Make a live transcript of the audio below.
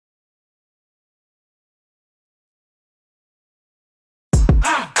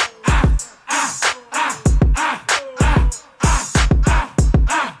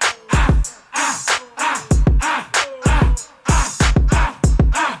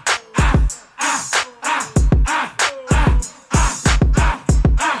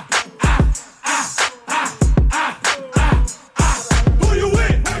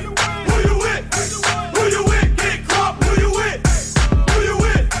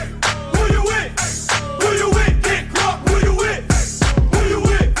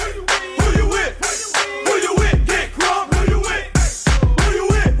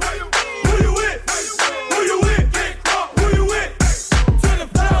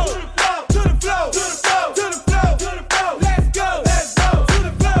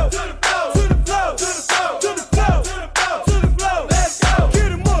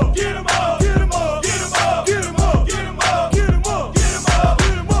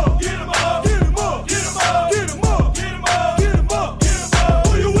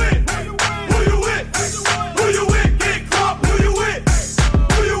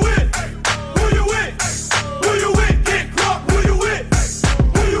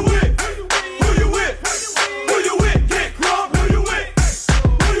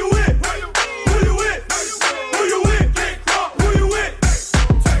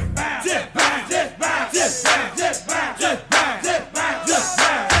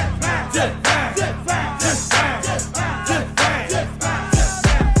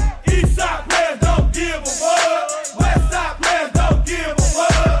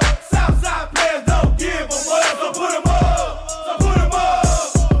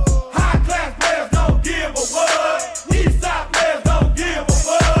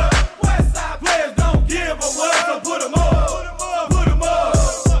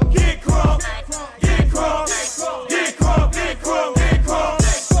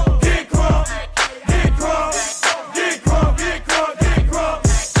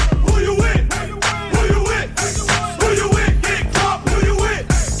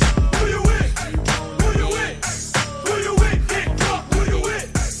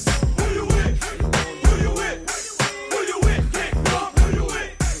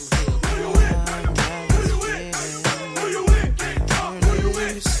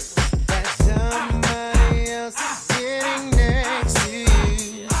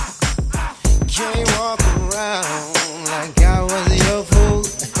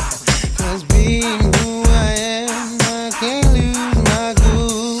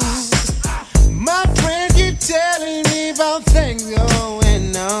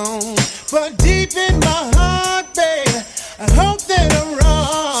but deep in my heart, babe, I hope that I'm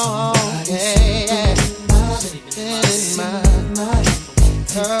wrong.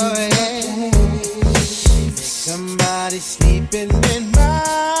 Somebody sleeping in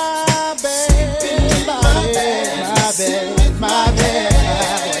my bed, my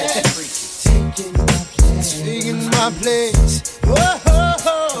bed, taking my place.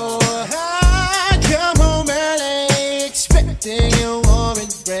 Oh, I come home early, expecting a warm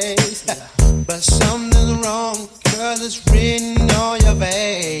embrace, but something's wrong, 'cause it's written on your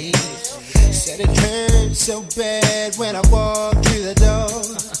face. Said it hurt so bad when I walked through the door.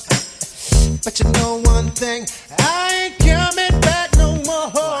 But you know one thing, I ain't coming back no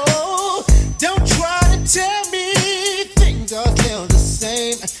more. Don't try to tell me things are still the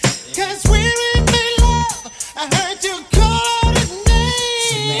same, 'cause when we made love, I heard you call his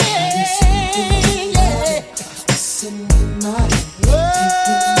name. Yeah. Listen to my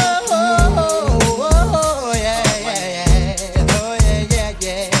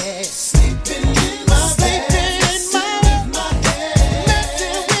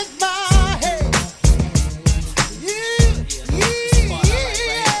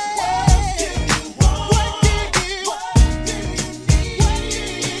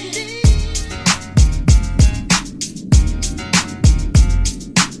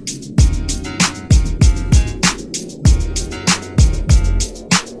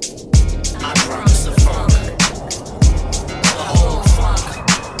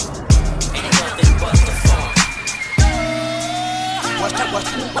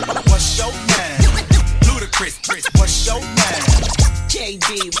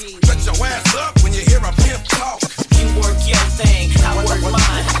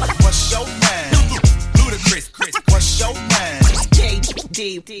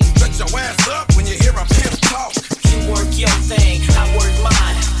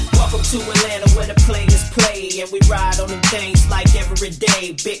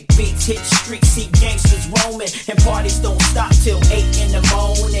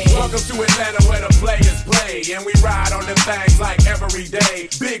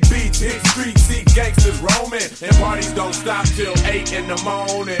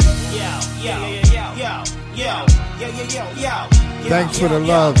Thanks for the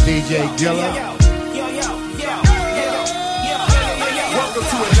love, DJ Gilla. Welcome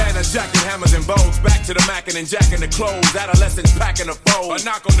to Atlanta, jacking hammers and bows. Back to the mackin' and jacking the clothes. Adolescents packing the fold. A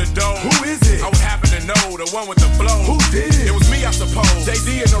knock on the door. Who is it? I would happen to know, the one with the flow. Who did it? It was me, I suppose.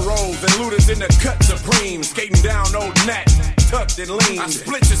 JD in the rolls and Luda's in the cut supreme. Skating down old Nat, tucked and lean. I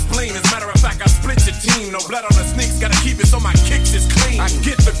split your spleen, as a matter of fact, I split your team. No blood on the sneaks, gotta keep it so my kicks is clean. I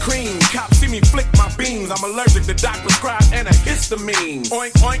get the cream, cops see me flick my beams. I'm allergic to doc prescribed antihistamine.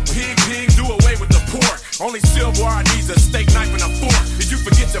 Oink, oink, pig, pig, do away with the pork. Only silverware needs a steak knife and a fork. Did you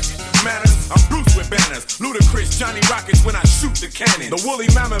forget your manners? I'm Bruce with banners. Ludacris, Johnny Rockets when I shoot the cannon. The woolly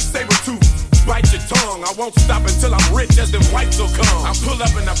mammoth, saber tooth, bite your tongue. I won't stop until I'm rich as them whites will come. I pull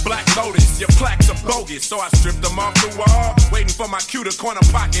up in a black Lotus, your plaques are bogus. So I stripped them off the wall, waiting for my cue to corner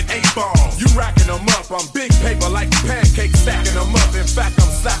pocket 8 ball. You racking them up, I'm big paper like pancakes, stacking them up. In fact,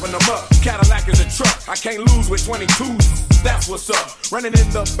 I'm slapping them up. Cadillac is a truck, I can't lose with 22s. That's what's up. Running in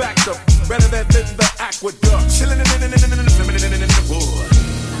the back, the better than the aqueduct. Chilling in the wood.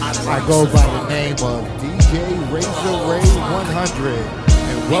 I go by the name of DJ Razorray100,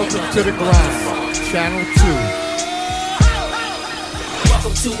 and welcome to the grind, Channel 2.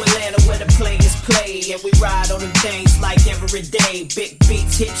 Welcome to Atlanta where the players play, and we ride on them things like every day. Big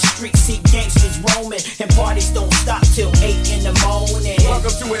beats hit streets, see gangsters roaming, and parties don't stop till 8 in the morning. Welcome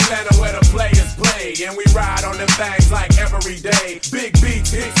to Atlanta where the players play, and we ride on them things like every day. Big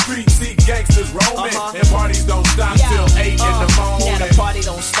beats hit streets, see gangsters roaming, and parties don't stop till 8 in the morning. Now the party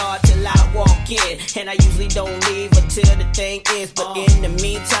don't start till I walk in, and I usually don't leave until the thing ends. But in the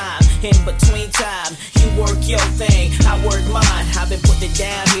meantime, in between time, you work your thing, I work mine. I've been putting it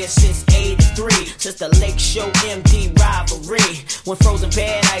down here since 83, since the Lake Show MD rivalry, when Frozen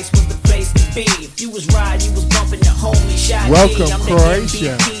Paradise was the place to be. If you was riding, you was bumping the homie shot. Welcome, I'm Croatia. the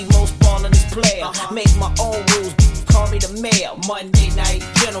MVP, most ballin' player. Make my own rules, call me the mayor. Monday night,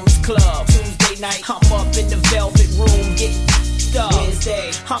 Gentlemen's Club. Tuesday night, I'm up in the Velvet Room, getting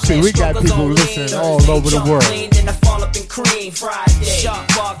Wednesday, see, we got people listening all over the world. And I fall up in cream. Friday, Shark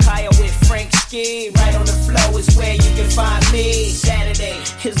Bar Kaya with Frank Ski. Right on the flow is where you can find me. Saturday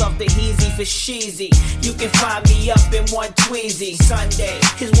is off the Heezy for Sheezy. You can find me up in one Tweezy. Sunday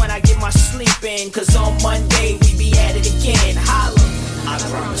is when I get my sleep in, cause on Monday we be at it again. Holla, I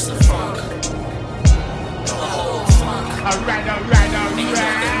promise the funk. The whole funk. Alright. You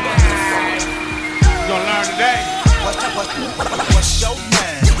gonna learn today? What's your name?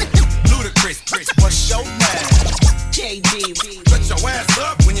 Put your ass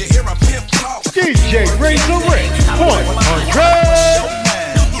up when you hear a pimp talk. DJ Razorray100.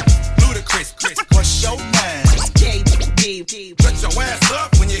 Ludacris, what's your name? Put your ass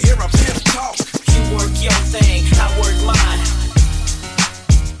up when you hear a pimp talk. You work your thing, I work mine.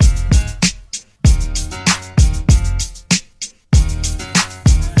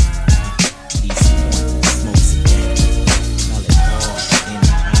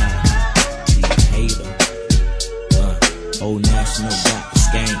 Old National got the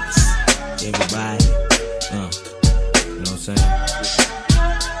skanks. Everybody, you know what I'm saying?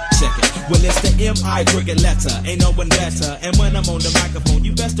 Check it. Well, it's the M.I. cricket letter. Ain't no one better. And when I'm on the microphone,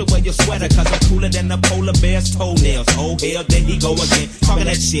 you best to wear your sweater, cause I'm cooler than the polar bear's toenails. Oh, hell, there he go again. Talking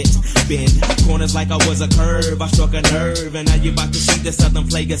that shit. Bend corners like I was a curve. I struck a nerve. And now you about to see the southern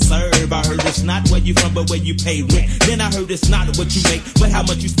plague serve. I heard it's not where you from, but where you pay rent. Then I heard it's not what you make, but how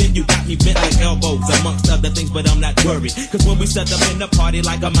much you spend. You got me bent like elbows, amongst other things, but I'm not worried. Cause when we set up in the party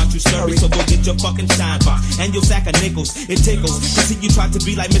like I'm out, you scurry. So go get your fucking shine box and your sack of nickels. It tickles to see you try to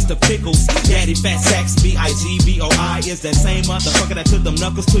be like Mr. Pickles. Daddy Fat Sacks, B-I-G-B-O-I is that same motherfucker that took them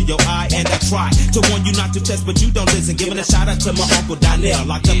knuckles to your eye. And I try to warn you not to test, but you don't listen. Giving a shout out to my Uncle Donnell,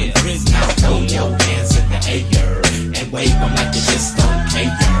 locked up in prison. Now throw your hands in the air and wave them like you just don't care.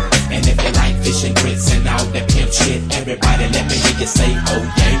 And if you like fish and grits and all that pimp shit, everybody let me hear you say, oh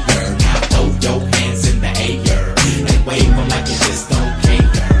yeah. Now throw your hands in the air and wave them like you just don't care.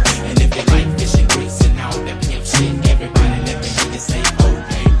 And if you like fish and grits and all that pimp shit, everybody let me hear you say, oh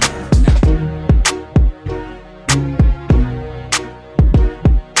yeah.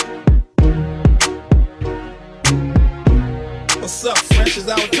 What's up, fresh is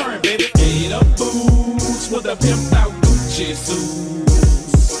our turn, baby. Made up boots with a pimped out Gucci suit.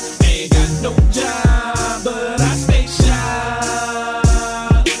 Ain't got no job, but I stay shy.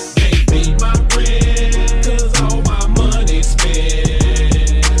 Can't pay my rent, cause all my money's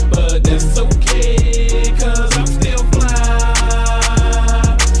spent. But that's okay, cause I'm still fly.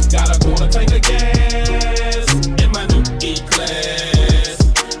 Got a quarter tank of gas in my new E-Class.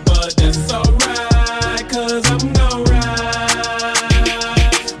 But that's alright, cause I'm gon' ride.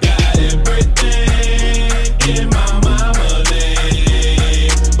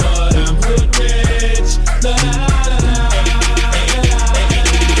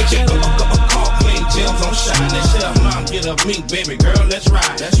 Me, baby girl, let's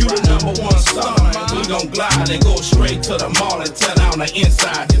ride. You the #1 star, we gon' glide and go straight to the mall and tear down the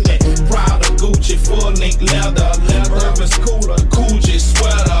inside. Proud of Gucci, full length leather, Urban's cooler, Coogee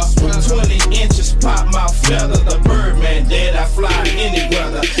sweater, 20 inches pop my feather. The Birdman dead, I fly any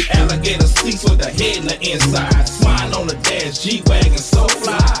weather. Alligator seats with the head in the inside. Swine on the dash, G-Wagon so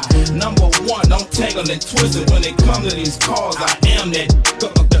fly. #1, don't tangle and twist it. When it comes to these cars, I am that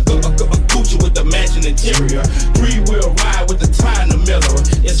Gucci with the matching interior. 3-wheel ride with the tie in the middle.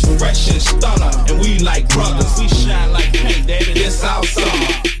 It's fresh and stunner, and we like brothers. We shine like paint, David. It's our summer.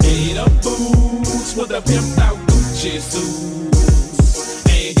 Made up boots with a pimped out Gucci suit.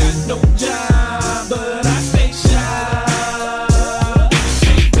 Ain't got no job, but I stay shy.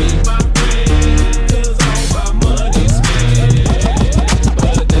 Can't pay my rent, cause all my money's spent.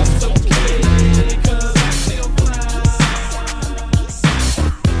 But that's okay, cause I still fly.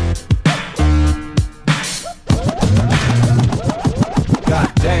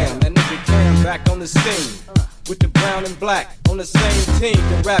 Goddamn, that nigga Cam back on the scene. With the brown and black on the same team.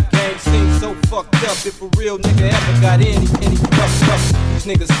 The rap game seems so fucked up. If a real nigga ever got any fucked up. These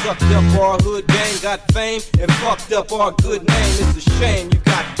niggas sucked up our hood game, got fame, and fucked up our good name. It's a shame you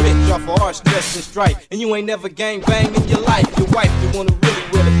got bitch off of our stress and stripe, and you ain't never gang bang in your life. Your wife, the one who really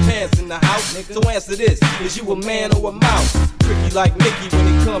wear the pants in the house. So answer this, is you a man or a mouse? Tricky like Mickey when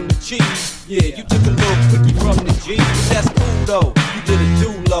it come to cheese. Yeah, you took a little quickie from the G, but that's cool though. You did a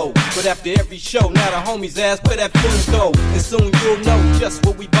do-low, but after every show, now the homies ask where that food go. And soon you'll know just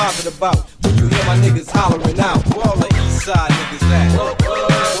what we bothered about when you hear my niggas hollering out. Where all the east side niggas at?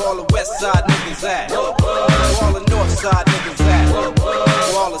 Where all the west side niggas at? Where all the north side niggas at?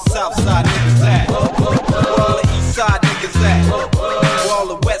 Where all the south side niggas at? Where all the east side niggas at? Where all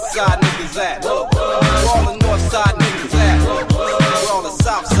the west side niggas at? Where all the north side niggas at? Where all the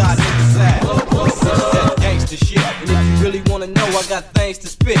south side niggas at? This is that gangsta shit. And if you really wanna know, I got things to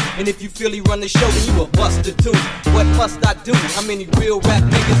spit. And if you feel he run the show, then you a buster too. What must I do? How many real rap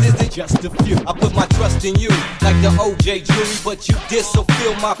niggas is it? Just a few. I put my trust in you, like the OJ jury, but you did, so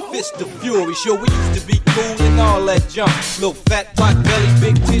feel my fist of fury. Sure, we used to be cool and all that junk. Little fat pot belly,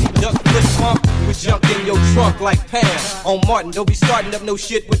 big titty, duck flip pump. With junk in your trunk like Pam. On Martin, don't be starting up no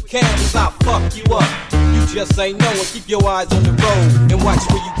shit with Cam, cause I'll fuck you up. You just ain't knowing, keep your eyes on the road and watch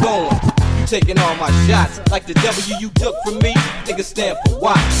where you going. You taking all my shots. Like the W you took from me, nigga stand for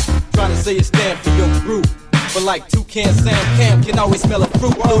watch. Trying to say it stand for your group. But like Toucan Sam Cam can always smell a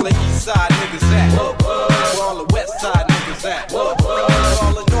fruit. Where all the east side niggas at? Where all the west side niggas at? Where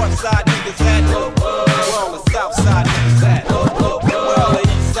all the north side niggas at? Where all the south side niggas at? Where all the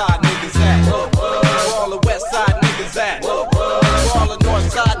east side niggas at? Where all the west side niggas at? Where all the north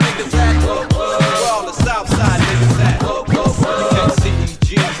side niggas at? Where all the south side niggas at? You can't see these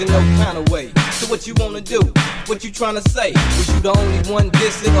G's in no kind of way. So what you wanna do? What you tryna say? Was you the only one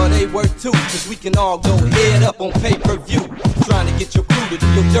dissing or they were too? Cause we can all go head up on pay-per-view. Trying to get your crew to do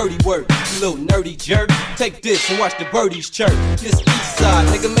your dirty work. You little nerdy jerk. Take this and watch the birdies chirp. This east side,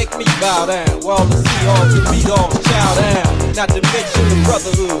 nigga, make me bow down. While the Seahawks and B-Dogs chow down. Not to mention the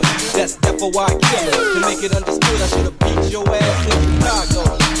brotherhood. That's FOI killer. To make it understood, I should've beat your ass in Chicago.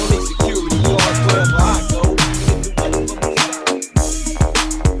 No need security guards wherever I go.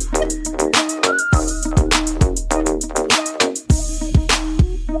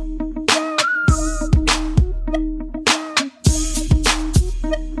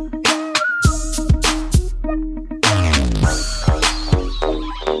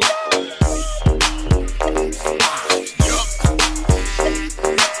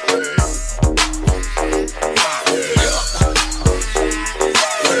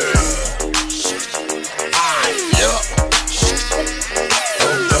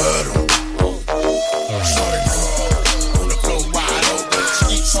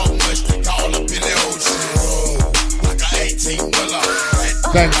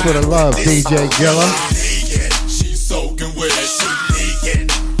 Thanks for the love, DJ Gilla. She's soaking wet, she leaking,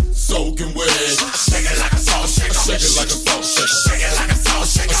 soaking wet. Shake it like a salt, shake it like a salt, shake it like a salt,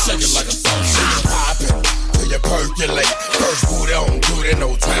 shake it like a salt. Poppin' till you percolate. First booty on duty,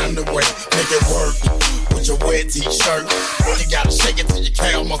 no time to wait. Make it work with your wet t-shirt. You gotta shake it till your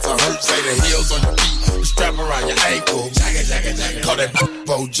calf muscle hurt. Say the heels on your feet, the strap around your ankle. Call that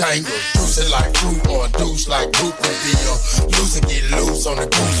Bojangle. Juice it like fruit or a douche like Goop and deal. Loose and get loose on the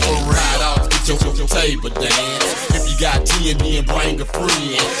goose for real. Ride off, get your table dance. If you got T and then bring a friend.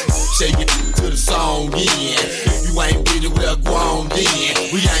 Shake it to the song in. If you ain't with it, well go on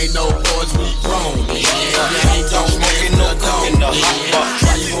then. We ain't no boys, we grown then. We ain't gon' smoking no cooking the hot pot.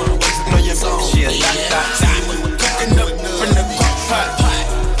 Why you wanna waste it on your song? Shit, cooking up from the crock pot.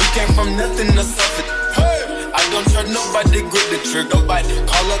 We came from nothing to something. I don't trust nobody, grip the trigger. Nobody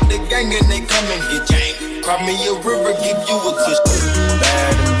call up the gang and they come and get you. Cry me a river, give you a kiss.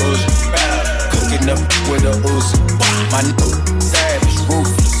 Bad and bullshit, cooking up with a Uzi. My savage,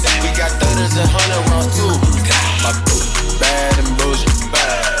 ruthless. We got 30s and 100 rounds too. My bad and bullshit,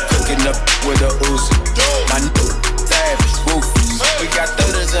 cooking up with a Uzi. My savage, ruthless. We got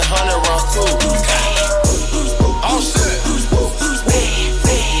 30s and 100 rounds too. Oh shit.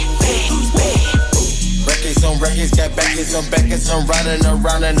 On records, got backers on backers, I'm riding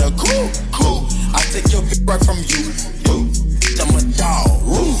around in a cool. I take your bitch right from you. I'm a dog,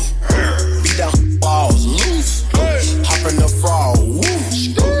 beat down balls loose, hop in the frog,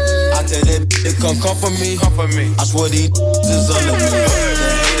 I tell that bitch to come for me. I swear these is under me. The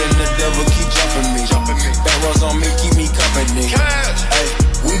hate and the devil keep jumping me. Barrels on me, keep me company. Hey,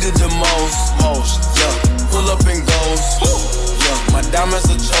 we did the most, yeah. Pull up and goes, yeah. My diamonds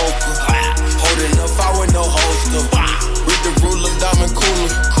a choker. Holding up, I with no holster. With the ruler, diamond cooler.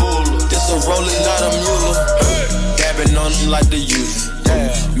 This a roller, not a mule. Dabbing on them like the usual.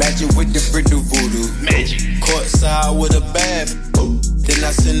 Magic with the brick do voodoo. Courtside with a bad. Then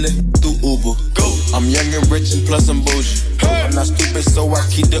I send it through Uber. I'm young and rich and plus I'm bougie. I'm not stupid, so I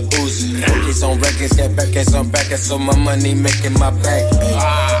keep the Uzi. Records on records, got backers on backers, so my money making my back.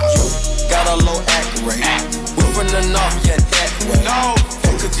 Got a low act rate. We from the north, yeah, that way.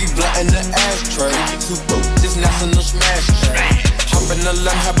 Cookie blunt in the ashtray. Two this national smash track. Hop in the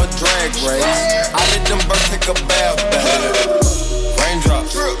lamb, have a drag race. I let them birds take a bath. Raindrop,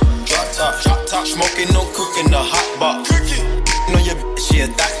 drop top, smoking, no cooking, the hot box. Know your bitch, yeah,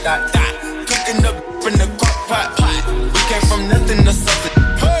 dot. Cooking up in the crock pot. We came from nothing to something.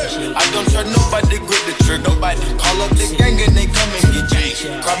 I don't trust nobody, grip the trigger. Nobody call up the gang and they come and get you.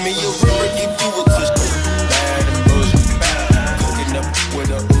 Cry me a river, give you a kiss. Bad and bullshit, cooking up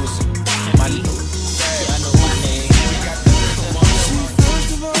with a Uzi. My little I know my name.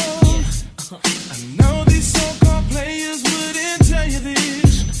 First of all, I know these so-called players wouldn't tell you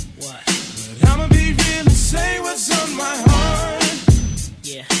this. What? But I'ma be real and say what's on my heart.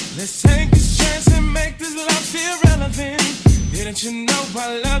 Yeah. Let's take this chance and make this love feel relevant. Didn't you know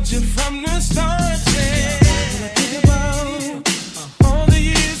I loved you from the start? Yeah. Think about all the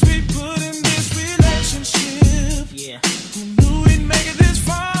years we put in this relationship. Yeah. Who knew we'd make it this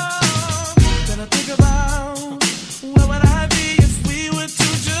far?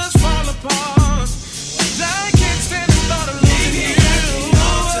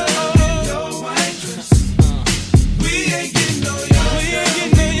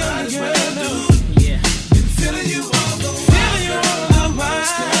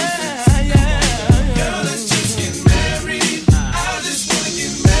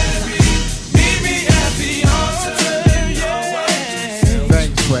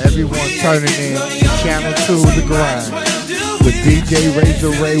 for everyone turning in Channel 2 The Grind with DJ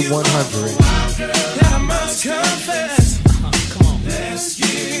Razorray100.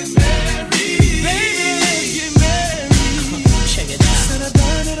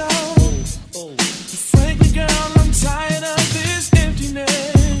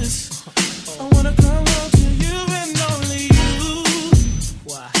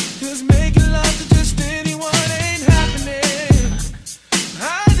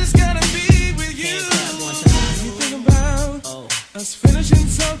 Finishing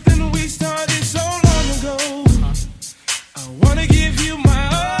something we started so long ago. I wanna give you my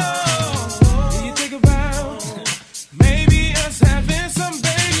all. Do you think about maybe us having some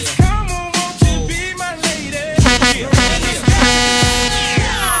babies? Come on, won't you be my lady?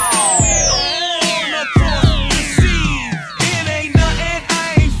 It ain't nothing,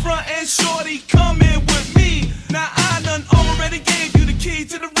 I ain't frontin', shorty, come in with me. Now I done already gave you the key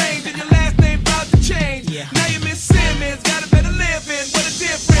to the range, and your last name about to change. Now you Miss Simmons, got a better living, what a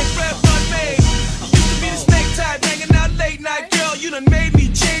difference Red Bud made. Used to be the snake type, hanging out late night, girl, you done made me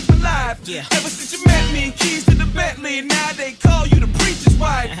change my life. Ever since you met me, keys to the Bentley, now they call you the preacher's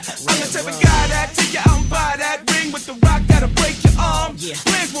wife. I'm the type of guy that take you out and buy that ring with the rock that'll break your arm.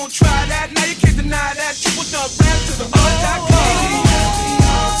 Friends won't try that, now you can't deny that. Triple dub rap to the mud.com.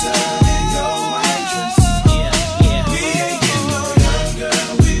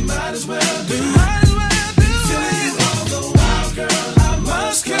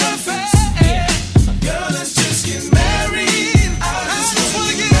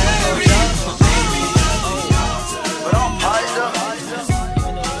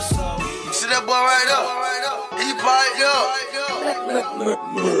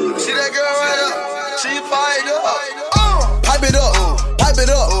 See that girl right up? She fired up. Pipe it up, pipe it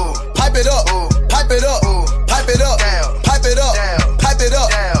up, pipe it up, pipe it up, pipe it up, pipe it up, pipe it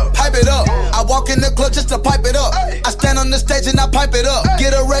up, pipe it up. I walk in the club just to pipe it up. I stand on the stage and I pipe it up.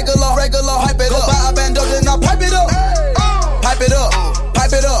 Get a regular, hype it up. Go buy a bando then I pipe it up. Pipe it up,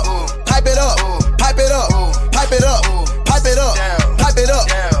 pipe it up, pipe it up, pipe it up, pipe it up, pipe it up, pipe it up.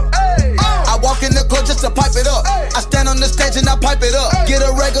 I walk in the club just to pipe it up. I stand on the stage and I pipe it up. Get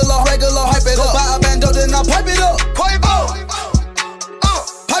a regular, hype it up. Go buy a bando then I pipe it up.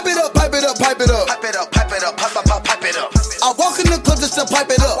 Pipe it up, pipe it up, pipe it up. Pipe it up, pipe it up, pipe it up. I walk in the club just to pipe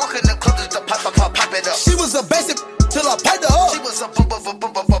it up. Walk in the club just to pipe it up. She was a basic till I piped her up. She was a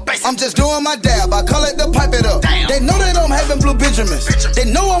basic. I'm just doing my dab. I call it the pipe it up. They know that I'm having blue Benjamins. They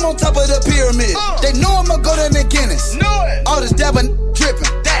know I'm on top of the pyramid. They know I'ma go down to Guinness. All this dabbing,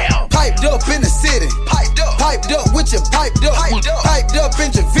 dripping. Piped up in the city. Piped up with your piped up. Piped up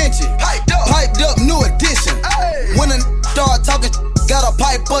intervention. Piped up new edition. When a start talking, got a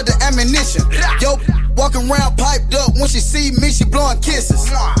pipe up the ammunition. Yo, walking around piped up. When she see me, she blowing kisses.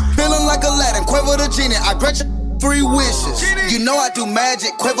 Feeling like Aladdin, Quavo the genie. I grant you 3 wishes. You know I do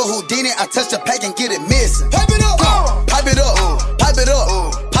magic, Quavo Houdini. I touch the pack and get it missing. Pipe it up, pipe it up, pipe it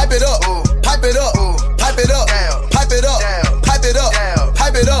up, pipe it up, pipe it up, pipe it up, pipe it up, pipe it up,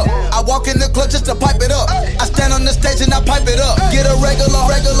 pipe it up. I walk in the club just to pipe it up. I stand on the stage and I pipe it up. Get a regular,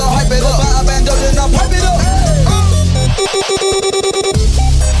 hype it up. Buy a bando then I pipe it up.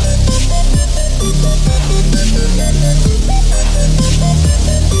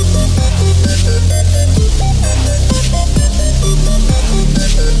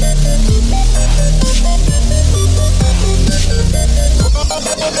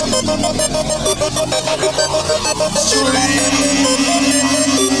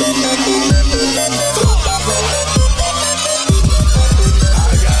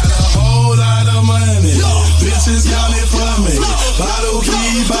 Bitches counting for me. Bottle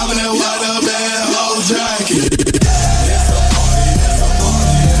keep popping that white up that whole jacket.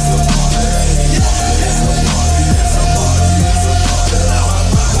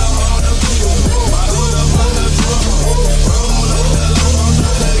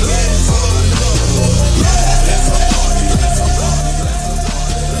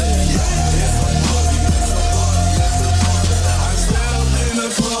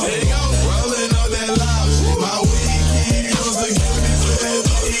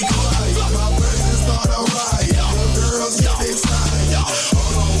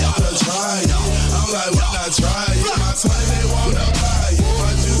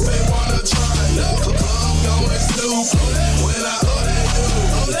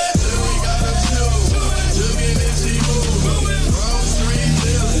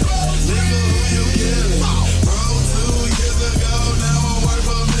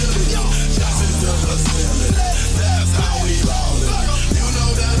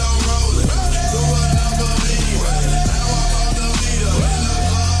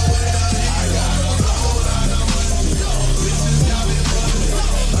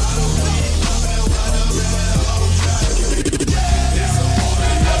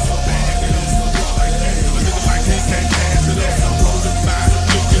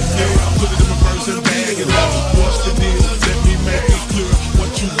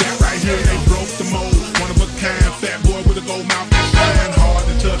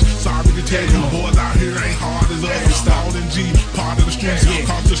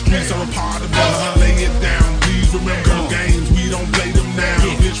 streets are a part of us. Lay it down, please remember them games. We don't play them now.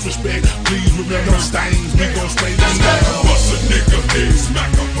 Disrespect, please remember them stains. We gon' spray them down. Bust a nigga head,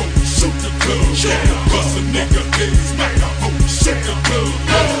 smack a hoe, shoot the club. Bust a nigga head, smack a hoe, shoot the club.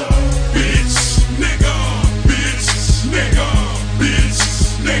 Bitch, nigga, bitch, nigga, bitch,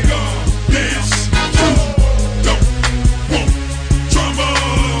 nigga, bitch. Don't want drama.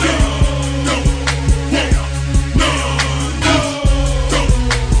 Don't want none. Don't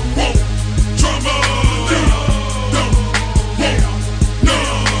want drama. Don't want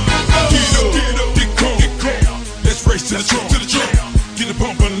none. Get up, get crunk. Let's race to the trunk, Get the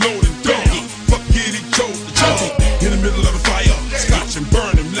pump unload and dump. Fuck get it, Joe, the jump. In the middle of the fire, scotch and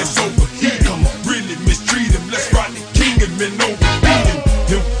burn him. Let's overheat him. Really mistreat him. Let's ride the king and men overbeat him.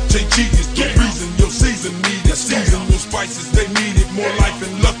 Him, JG is the reason your season needed. Seasonal spices, they needed more life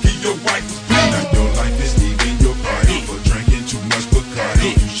and lucky. Your wife was bleeding. Now your life is leaving your body for drinking too much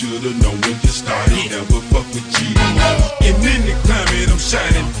Bacardi. You should've known when you started. Never fuck with cheating. And in the climate, I'm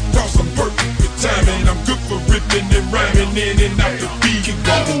shining. Cause I'm perfect with timing. I'm good for ripping and rhyming in and out the beat. Keep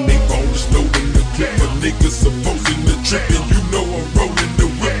walking, they bonus loading the clip. A nigga supposing to tripping. You know I'm rolling the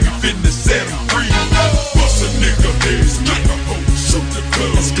whip. We finna set 'em free. Bust a nigga head, smack a hoe, shoot the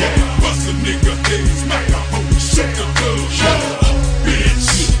club. Bust a nigga head, smack a hoe, shoot the club. Bitch,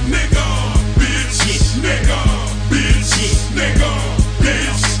 nigga, bitch, nigga, bitch, nigga,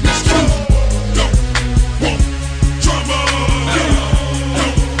 bitch. Don't want drama. Don't want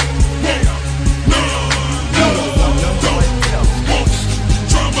none. Don't want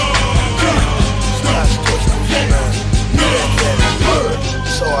drama.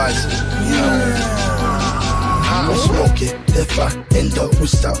 So I said, I'ma smoke it if I end up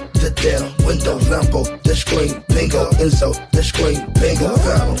without the damn window. Lambo, the screen, bingo, Enzo, the screen, bingo,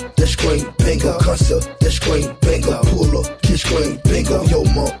 Phantom, the screen, bingo, Concert, the screen, bingo, pull up, kiss screen, bingo, yo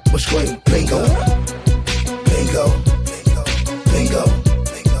mom, was screen, bingo, bingo, bingo,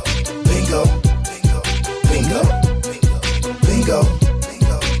 bingo, bingo, bingo,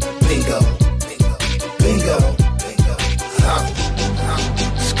 bingo, bingo,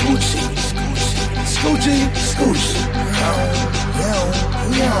 Scoochie, Scoochie, Scoochie,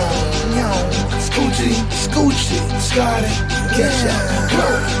 Scoochie, Scoochie, Scotty, catch out,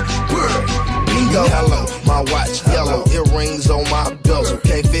 bingo. Hello, my watch yellow, earrings on my bezel.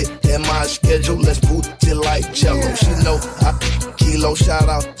 Can't fit in my schedule, let's put it like jello. She know I kilo, shout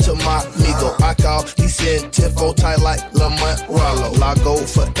out to my amigo. I call, he send 10-4 tight like Lamont Rollo. Lago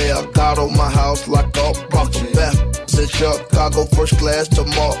for El Gato, my house like a Broco. Beth in Chicago, first class to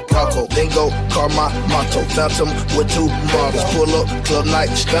Morocco. Bingo, car my motto. Phantom with 2 models. Pull up, club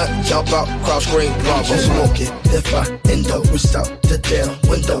night, stunt, jump out, cross screen, Bravo. Smoke it if I end up without the damn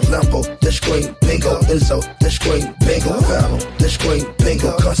window. Lambo, the screen, bingo, Enzo, the screen, bingo, Phantom, the screen,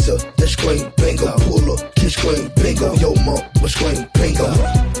 bingo, Concert, the screen, bingo, pull up, kiss screen, bingo, yo mom, was screen, bingo,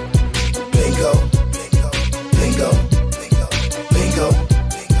 bingo, bingo, bingo,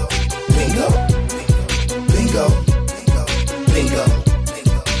 bingo, bingo, bingo,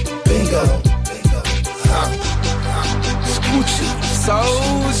 bingo, Scoochie,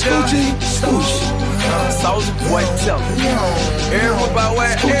 Scoochie, Scoochie, Soulja Boy, tell me. Everybody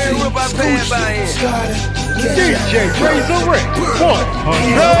where? Everybody paying by in. DJ Razorray100.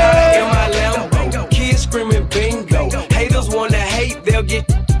 In my Lambo, kids screaming bingo. Haters wanna hate, they'll get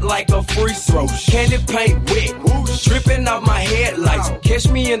like a free throw. Candy paint wet, dripping off my headlights. Catch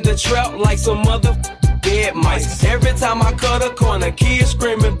me in the trap like some mother dead mice. Every time I cut a corner, kids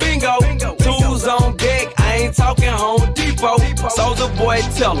screaming bingo. Tools on deck, I ain't talking Home Depot. Soulja Boy,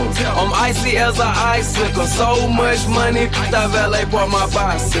 tell 'em I'm icy as an icicle. So much money, that valet bought my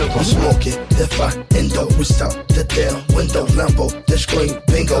bicycle. I'm smoking if I end up without the damn window. Lambo, the screen,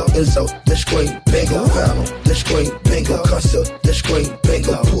 bingo, Enzo, the screen, bingo, Phantom, the screen, bingo, Concert, the screen,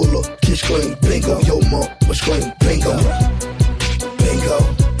 bingo, pull up, kiss screen, bingo, yo mom, was screen, bingo, bingo,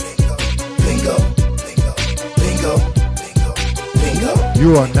 bingo, bingo, bingo.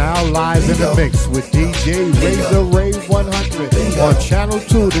 You are now live in the mix with DJ Razorray100 on Channel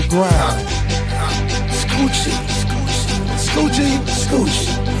 2 TheGrind. Scoochie, Scoochie, Scoochie,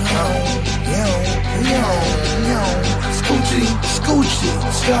 Scoochie, Scoochie,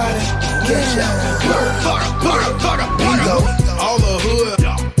 Scotty, catch out, bingo. All the hood,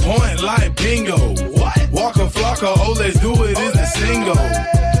 point like bingo. Waka flocka, oh let's do it is the single.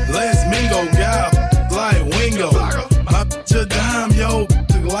 Let's mingo, gal, like wingo. My bitch a dime, yo,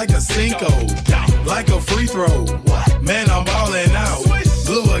 like a Cinco. Like a free throw, man I'm ballin' out.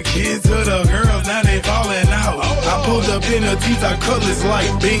 Blew a kid to the girls, now they falling out. I pulled up in the teeth, I colors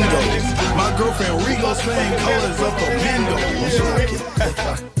like bingo. My girlfriend Rigo, same colors up a bingo.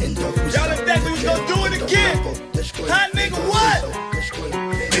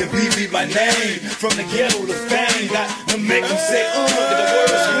 name. From the ghetto to fame, got to make them say, to the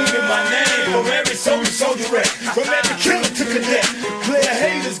world screaming my name. From every soldier wreck, from every killer to cadet. Player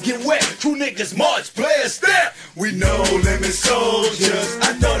haters get wet, true niggas march, player step. We know lemon soldiers,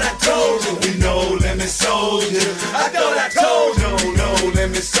 I thought I told you. We know lemon soldiers, I thought I told you. No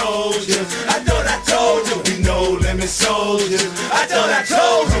lemon soldiers, I thought I told you. We know lemon soldiers, I thought I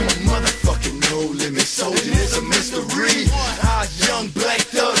told you. I'm a motherfucking no limit soldier, it's a mystery. Our young black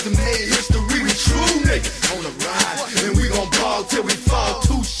thugs that made history. We true niggas on the rise, and we gon' ball till we fall.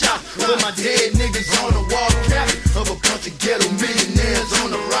 2 shots with my dead niggas on the wall, cabin of a bunch of ghetto millionaires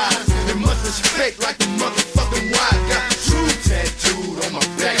on the rise. And much respect like the motherfucking wise. Got the true tattooed on my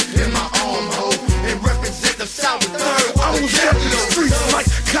back and my armhole, and represent the South Third. I was out in the streets like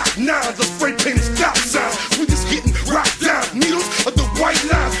cop nines, a spray painted stop signs. We just getting rocked down, needles of the white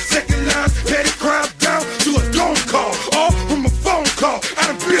lines, second lines, petty crimes down to a dome call, all from a phone call.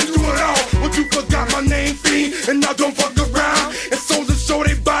 I done been through it all, but you forgot my name, fiend, and now don't fuck around. And soldiers show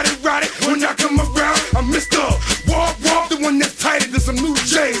they body rotted when I come around. I'm Mr. Walk, the one that's tighter than some new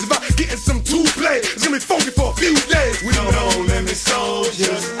J's. If I getting some 2-play, it's gonna be funky for a few days. We know lemon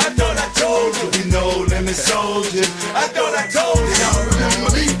soldiers, I thought I told you. We know lemon soldiers, I thought I told you. Y'all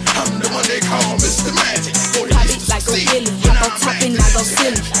remember me? I'm the one they call Mr. Magic. Pop it like a Billy, hop on top and I go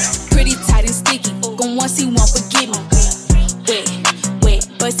silly. Pretty tight and sticky, gon' once he won't forgive me. Wet,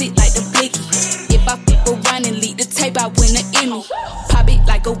 bust it like the blicky. If I flip around and lead the tape, I win an Emmy. Pop it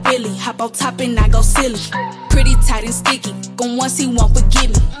like a Willy, hop on top and I go silly. Pretty tight and sticky, gon' once he won't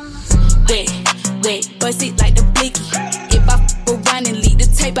forgive me. Wet, bust it like the blicky. If I flip around and lead the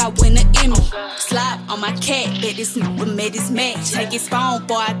tape, I win an Emmy. Slide on my cat, bet this number made this match. Take his phone,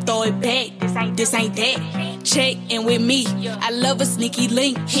 boy, I throw it back. This ain't that. Check in with me. I love a sneaky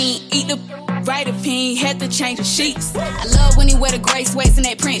link. He ain't eat the right if he ain't had to change the sheets. I love when he wear the gray sweats in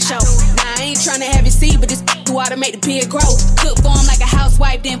that print show. Now I ain't tryna have it see, but this do all to make the beard grow. Cook for him like a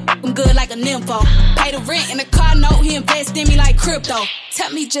housewife, then him good like a nympho. Pay the rent in the car note, he invest in me like crypto.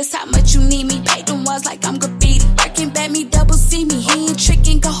 Tell me just how much you need me. Pay them walls like I'm graffiti. Working back me, double see me. He ain't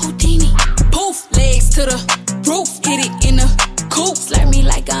tricking, go Houdini. Poof, legs to the roof, hit it in the coop. Slurp me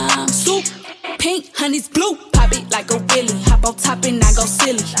like I'm soup. Pink, honey's blue. Pop it like a Willy. Hop on top and I go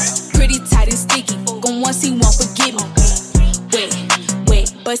silly. Pretty tight and sticky. Gon' once he won't forgive me.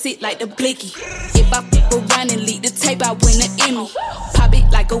 Wet, bust it like the blicky. If I flip around and lead the tape, I win an Emmy. Pop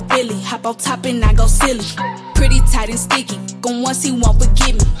it like a Willy. Hop on top and I go silly. Pretty tight and sticky. Gon' once he won't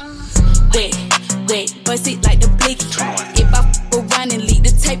forgive me. Wet, bust it like the blicky. If I flip around and lead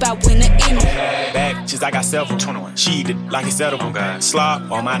the tape, I win an Emmy. Bad bitches, I got several. 21. She eat it like it's edible. Slop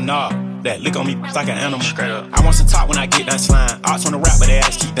on my knob. That lick on me like an animal. Straight up. I want some talk when I get done slime. Arts on the rap, but they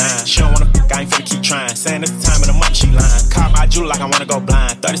ass keep dying. She don't wanna fuck, I ain't finna keep trying. Saying it's the time of the month, she lying. Caught my jewel like I wanna go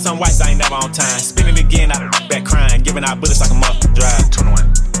blind. 30-some whites, I ain't never on time. Spinning again, I back crying. Giving out bullets like a motherfucker drive.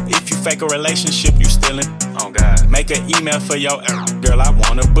 21. If you fake a relationship, you stealing. Oh God. Make an email for your girl, I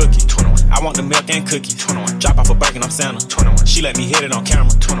wanna book it. 21. I want the milk and cookies. 21. Drop off a Birkin, I'm Santa. 21. She let me hit it on camera.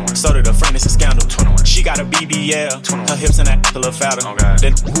 21. So did a friend, it's a scandal. 21. She got a BBL. 21. Her hips and that a little fatter. Oh God.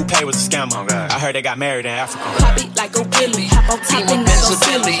 Then who paid was a scammer. Oh God. I heard they got married in Africa. Pop it like a Willy. Hop on top and I go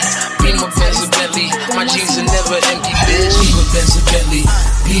silly. Beamer Benz a Bentley. My jeans are never empty, bitch. Beamer Benz a Bentley.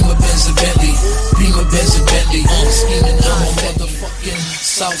 Beamer Benz a Bentley. Beamer Benz a Bentley. Scheming, I'm a motherfucking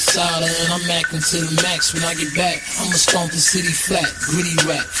Southsider, and I'm acting to the max. When I get back, I'ma stomp the city flat. Gritty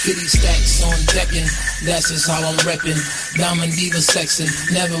rap, 50 stacks on decking. That's just how I'm reppin'. Diamond diva sexin',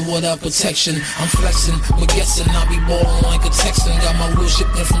 never without protection. I'm flexin', but guessing I be ballin' like a Texan. Got my wheel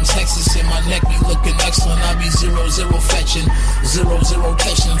shipped in from Texas, and my neck be looking excellent. I be 0-0 fetching, 0-0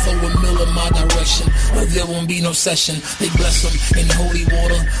 catching. Throw a mill in my direction, but there won't be no session. They bless them in holy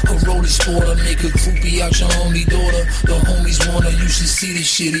water, a roadie sporter. Make a groupie out your only daughter. The homies wanna, you should see the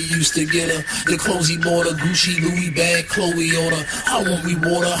shit he used to get her. The clothes he bought her, Gucci, Louis bag, Chloe order. I want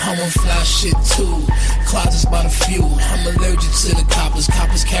rewater, I want fly shit too. Closets by the few, I'm allergic to the coppers.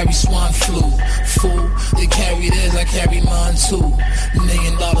 Coppers carry swine flu. Fool, they carry theirs, I carry mine too. $1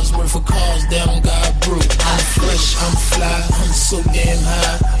 million worth of cars down God Brew. I'm fresh, I'm fly, I'm so damn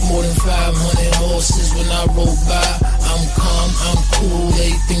high. More than 500 horses when I roll by. I'm calm, I'm cool,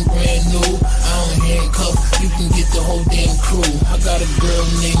 they think brand new. I don't handcuff, you can get the whole damn crew. I got a girl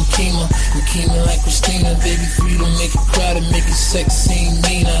named Kima, and Kima like Christina. Baby free to make it cry, to make it sexy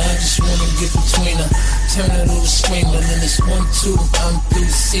meaner. I just wanna get between her, turn her to a screamer. Then it's 1, 2, I'm through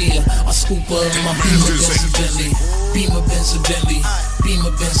to see her. I scoop her in my Beamer Benz a Bentley. Beamer Benz a Bentley.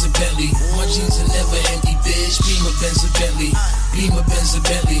 Beamer, Benz, or Bentley. My jeans are never empty, bitch. Beamer, Benz, or Bentley. Beamer, Benz, or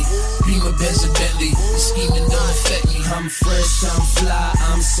Bentley. Beamer, Benz, or Bentley. The scheming don't affect me. I'm fresh, I'm fly,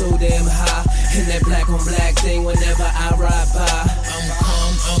 I'm so damn high. And that black on black thing whenever I ride by. I'm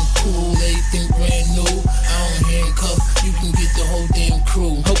calm, I'm cool, everything brand new. I don't handcuff, you can get the whole damn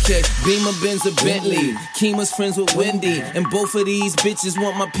crew. Okay, Beamer, Benz, or Bentley. Kima's friends with Wendy, and both of these bitches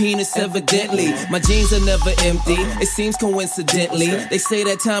want my penis evidently. My jeans are never empty, it seems coincidentally. They say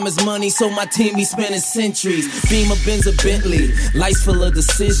that time is money, so my team be spending centuries. Beamer, Benz, or Bentley. Life's full of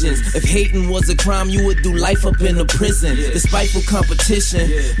decisions. If hating was a crime, you would do life up in a prison. The spiteful competition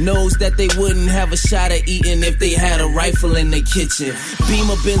knows that they wouldn't have a shot at eating if they had a rifle in their kitchen.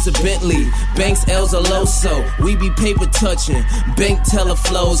 Beamer, Benz, or Bentley. Banks, L's, or Loso. We be paper touching. Bank teller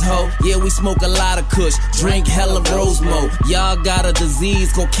flows, ho. Yeah, we smoke a lot of kush. Drink hella Rosemo. Y'all got a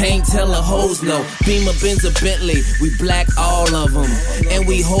disease, cocaine teller hoes know. Beamer, Benz, or Bentley. We black all of them. And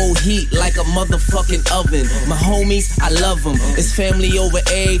we hold heat like a motherfucking oven. My homies, I love them. It's family over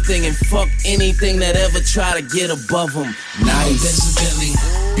everything, and fuck anything that ever try to get above them. Nice.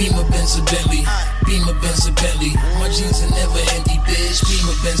 Beamer, Benz, or Bentley. Beamer, Benz, or Bentley. My jeans are never empty, bitch.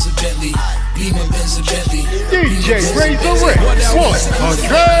 Beamer, Benz, or Bentley. Beamer, Benz, or Bentley. DJ Razorray100.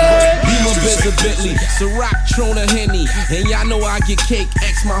 Beamer, Benz, or Bentley. Ciroc, Trona, Henny. And y'all know I get cake.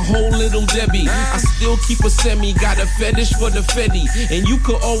 Ask my whole little Debbie. I still keep a semi. Got a fetish for the Fetty. And you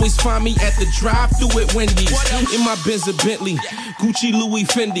could always find me at the drive-thru at Wendy's. In my Benz, or Bentley. Gucci, Louis,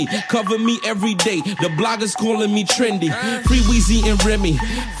 Fendi. Cover me every day. The bloggers calling me trendy. Free Weezy and Remy.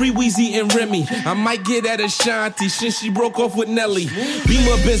 Free Weezy and Remy. I might get at Ashanti since she broke off with Nelly.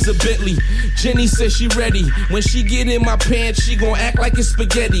 Beamer, Benz, or Bentley. Jenny says she ready. When she get in my pants, she gon' act like it's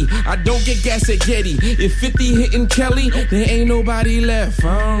spaghetti. I don't get gas at Getty. If 50 hitting Kelly, there ain't nobody left.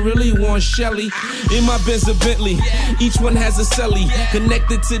 I don't really want Shelly. In my Benz, or Bentley. Each one has a celly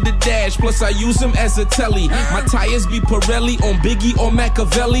connected to the dash. Plus I use them as a telly. My tires be Pirelli on Biggie or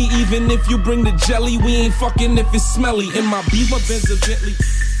Machiavelli. Even if you bring the jelly, we ain't fucking if it's smelly. In my Beamer, Benz, or Bentley.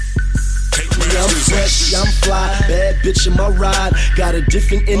 I'm fresh, I'm fly, bad bitch in my ride. Got a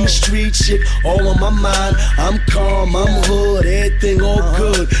different in the street shit, all on my mind. I'm calm, I'm hood, everything all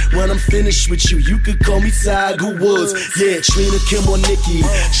good. When I'm finished with you, you could call me Tiger Woods. Yeah, Trina, Kim, or Nikki.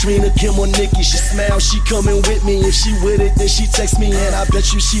 Trina, Kim, or Nikki. She smiles, she coming with me. If she with it, then she text me, and I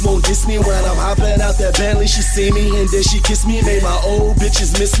bet you she won't diss me. When I'm hopping out that Bentley, she see me, and then she kiss me. Made my old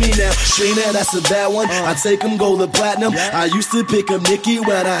bitches miss me now. Trina, that's a bad one. I take them gold or platinum. I used to pick up Nikki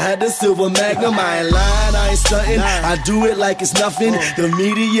when I had the silver Magnum. I ain't lying, I ain't stunting. I do it like it's nothing. The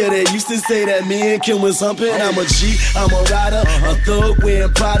media, they used to say that me and Kim was humping. I'm a G, I'm a rider, a thug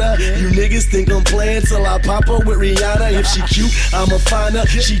wearing Prada. You niggas think I'm playing till I pop up with Rihanna. If she cute, I'ma find her.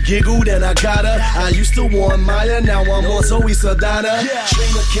 She giggled and I got her. I used to want Maya, now I'm on Zoe Saldana.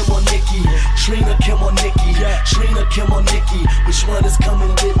 Trina, Kim, or Nikki. Trina, Kim, or Nikki. Trina, Kim, or Nikki. Which one is coming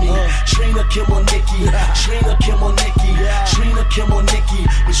with me? Trina, Kim, or Nikki. Trina, Kim, or Nikki. Trina, Kim, or Nikki.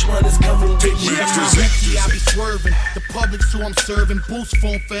 Which one is coming with me? I be swerving, the public's who I'm serving. Boost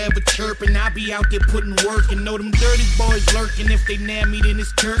phone forever chirping. I be out there putting work and know them dirty boys lurking. If they nab me, then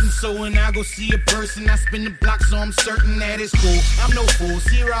it's curtain. So when I go see a person, I spin the block, so I'm certain that it's cool. I'm no fool.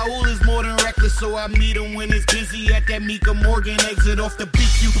 See, Raul is more than reckless, so I meet him when it's busy at that Mika Morgan exit off the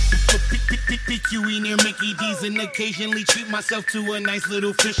PQE near Mickey D's, and occasionally treat myself to a nice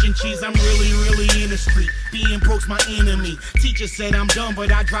little fish and cheese. I'm really in the street. Being broke's my enemy. Teacher said I'm dumb,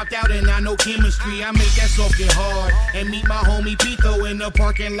 but I dropped out and I know chemistry. I make that soft get hard and meet my homie Pito in the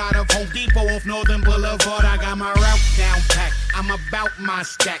parking lot of Home Depot off Northern Boulevard. I got my route down packed. I'm about my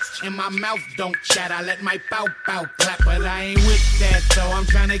stacks and my mouth don't chat. I let my bow clap, but I ain't with that though. I'm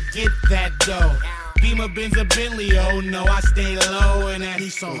trying to get that dough. Beamer, Benz, or Bentley, oh no, I stay low in that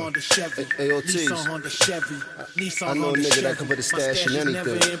Nissan, Honda, Chevy. Nissan, Honda, Chevy. Nissan, I know a nigga that can put a stash in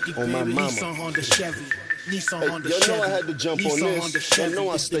anything on my mama. Nissan, Honda, Chevy. Nissan, Honda, Y'all Chevy. know I had to jump on this. Y'all know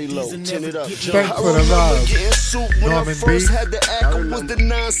I stay low. Turn it up. Thanks for the love, Getting soup when Norman I first B. had the act. It was the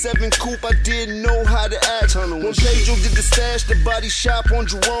 9-7 coupe. I didn't know how to act. When Pedro did the stash, the body shop on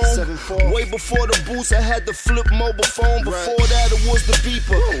Jerome. Way before the boots, I had the flip mobile phone. Before that, it was the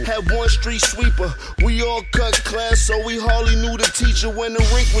beeper. Had one street sweeper. We all cut class, so we hardly knew the teacher when the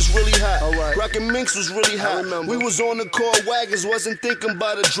rink was really hot. Rockin' minks was really hot. We was on the car wagons, wasn't thinking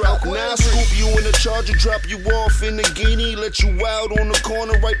about a drop. Now I scoop you in the Charger drop. drop you off in the guinea, let you out on the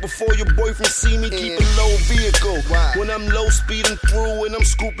corner right before your boyfriend see me. Keep a low vehicle. When I'm low speeding through and I'm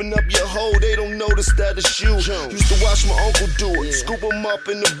scooping up your hoe, they don't notice that it's you. Used to watch my uncle do it, scoop him up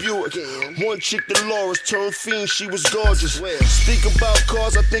in the Buick. One chick, Dolores, turned fiend, she was gorgeous. Speak about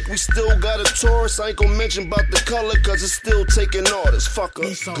cars, I think we still got a Taurus. I ain't gonna mention about the color, cause it's still taking orders. Fuck up,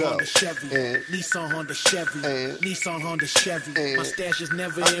 Nissan, go. Honda, Chevy. Nissan, Honda, Chevy. Nissan, Honda, Chevy. My stash is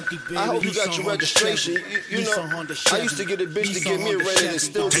never empty, baby. I hope you got your registration. You know, I used to get a bitch to get me ready and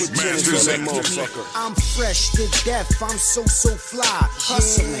still put Jennings on that motherfucker. I'm fresh to death, I'm so fly.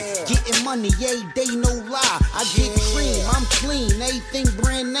 Hustling, getting money, every day, no lie. I get cream, I'm clean, everything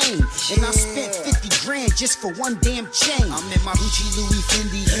brand name. And I spent 50 grand just for one damn chain. I'm in my Gucci, Louis,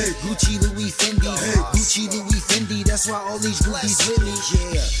 Fendi. Gucci, Louis, Fendi. Gucci, Louis, Fendi. That's why all these groupies with me.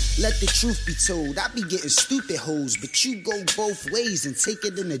 Yeah, let the truth be told. I be getting stupid hoes, but you go both ways and take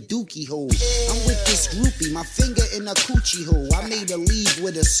it in a dookie hole. I'm with this groupie, my finger in a coochie hole. I made her leave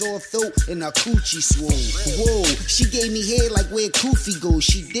with a sore throat and a coochie swole. Whoa, she gave me head like where Koofy goes.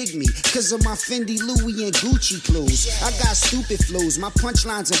 She dig me, cause of my Fendi, Louis, and Gucci clothes. I got stupid flows, my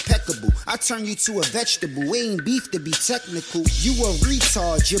punchline's impeccable. I turn you to a vegetable, it ain't beef to be technical. You a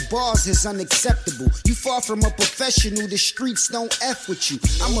retard, your bars is unacceptable. You far from a professional, the streets don't F with you.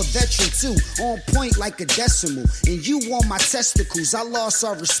 I'm a veteran too, on point like a decimal. And you want my testicles, I lost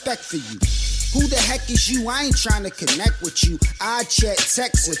all respect for you. Who the heck is you? I ain't trying to connect with you. I chat,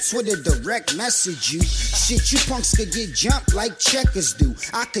 text, or Twitter direct message you. Shit, you punks could get jumped like checkers do.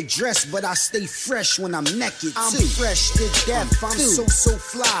 I could dress, but I stay fresh when I'm naked too. I'm fresh to death, I'm so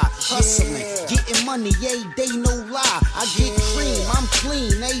fly. Hustling, getting money, every day, no lie. I get cream, I'm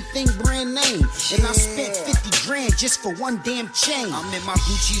clean, everything brand name. And I spent 50 grand just for one damn chain. I'm in my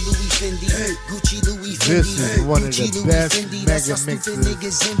Gucci, Louis, Fendi. Gucci, Louis, Fendi. This is one of the best mega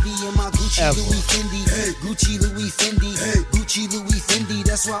mixes ever. Louis Fendi, Gucci, Louis Fendi, Gucci, Louis Fendi.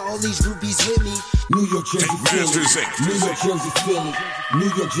 That's why all these groupies with me. New York, Jersey, Philly. New York, Jersey, Philly. New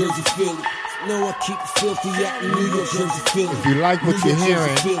York, Jersey, Philly. No, I keep it filthy out in New York, Jersey, Philly. If you like what you're hearing,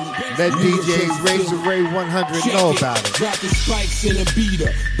 let DJ Razorray100 know about it. Rockin' spikes in a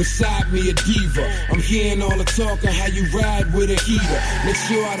beater, beside me a diva. I'm hearing all the talk of how you ride with a heater. Make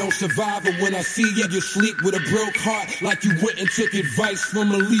sure I don't survive it when I see you. You sleep with a broke heart like you went and took advice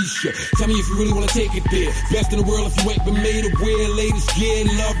from Alicia. Tell me if you really wanna take it there. Best in the world if you ain't been made aware. Latest gear,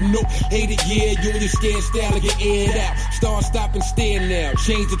 love, nope, hate it, yeah. You and your scared style to get aired out. Start, stop, and stare now.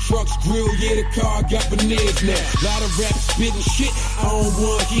 Change the truck's grill, yeah. The car got veneers now. Lot of rap spitting shit, I don't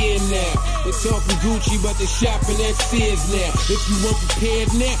want here now. They talking Gucci, but they shopping at Sears now. If you weren't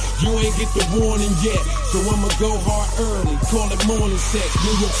prepared now, you ain't get the warning yet. So I'ma go hard early, call it morning sex.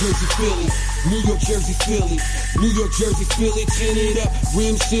 New York, Jersey, Philly. New York, Jersey, Philly. New York, Jersey, Philly. Tin it up,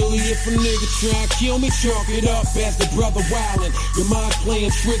 rim silly. If a nigga try and kill me, chalk it up as the brother wildin'. Your mind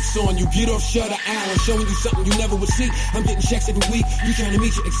playing tricks on you. Get off Shutter Island, showing you something you never would see. I'm getting checks every week. You trying to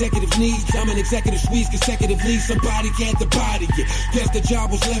meet your executive needs. I'm an executive squeeze consecutively. Somebody can't body it. Guess the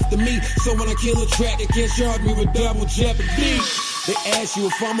job was left to me. So when I kill a track, it can't charge me with double jeopardy. They ask you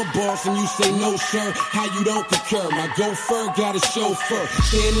if I'm a boss and you say no, sir. How you don't concur? My gopher got a chauffeur.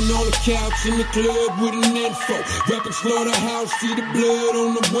 Standing on the couch in the club with an info. Rapping slaughterhouse, see the blood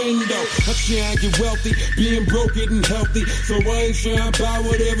on the window. I'm trying to get wealthy, being broke isn't healthy. So I ain't trying to buy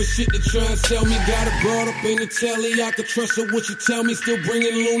whatever shit they try and sell me. Got it brought up in the telly. I can trust her what you tell me. Still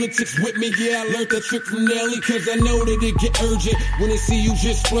bringing lunatics with me. Yeah, I learned that trick from Nelly. Cause I know that it get urgent when they see you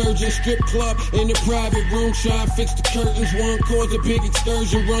just splurging. Strip club in the private room, try and fix the curtains. One cause a big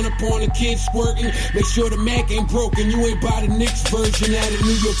excursion, run up on the kids squirting. Make sure the Mac ain't broken. You ain't buy the Knicks version out of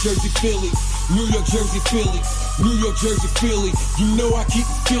New York, Jersey, Philly. New York, Jersey, Philly. New York, Jersey, Philly. You know I keep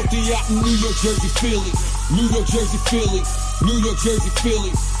it filthy out in New York, Jersey, Philly. New York, Jersey, Philly. New York, Jersey,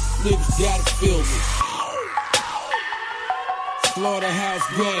 Philly. Niggas gotta feel me. Slaughterhouse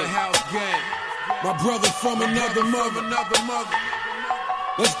gang. My brother from another mother.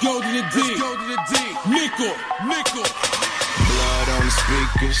 Let's go to the D. Nickel. Blood on the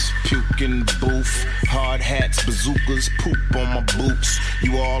speakers, puke in the booth. Hard hats, bazookas, poop on my boots.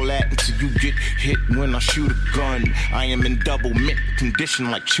 You all that until you get hit when I shoot a gun. I am in double mint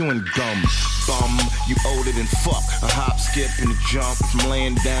condition like chewing gum. Bum, you older than fuck. A hop, skip, and a jump from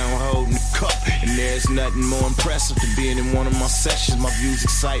laying down holding the cup. And there's nothing more impressive than being in one of my sessions. My views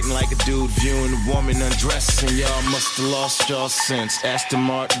exciting like a dude viewing a woman undressing. And y'all must have lost y'all sense. Aston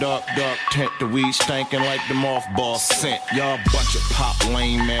Martin, dark tent. The weed stankin' like the mothball scent. Y'all bunch of pop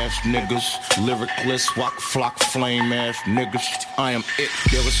lame ass niggas. Lyricless, walk flock flame ass niggas. I am it.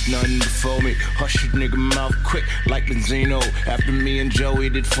 There was none before me. Hush your nigga mouth quick like Benzino. After me and Joey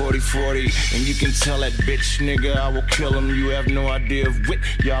did 40-40. And And you can tell that bitch nigga I will kill him. You have no idea of what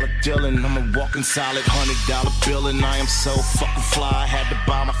y'all are dealing. I'm a walking solid $100 bill, and I am so fucking fly. I had to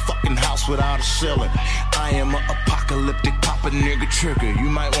buy my fucking house without a shilling. I am an apocalyptic papa nigga trigger. You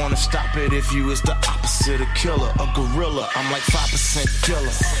might wanna stop it if you is the opposite of killer, a gorilla. I'm like 5%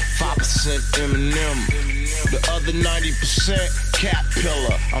 killer, 5% Eminem. The other 90% cat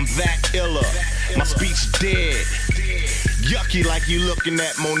pillar. I'm that iller. My speech dead. Yucky like you looking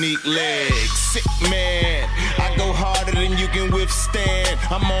at Monique legs. Sick man, I go harder than you can withstand.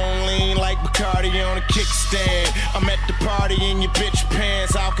 I'm on lean like Bacardi on a kickstand. I'm at the party in your bitch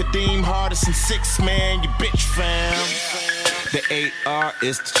pants. Al Kadeem hardest in 6 man, you bitch fam. The AR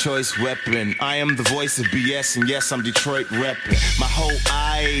is the choice weapon. I am the voice of BS, and yes, I'm Detroit reppin'. My whole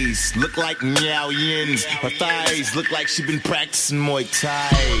eyes look like Meow Yins. Her thighs look like she been practicing Muay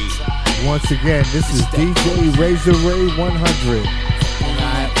Thai. Once again, this is DJ Razorray100.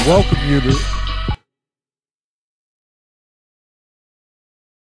 I welcome you to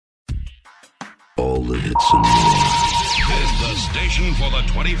all the hits and more. This is the station for the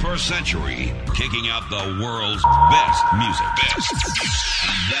 21st century, kicking out the world's best music.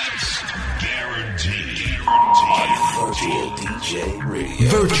 That's guaranteed. Virtual DJ Radio.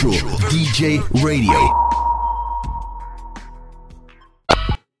 Virtual DJ Radio.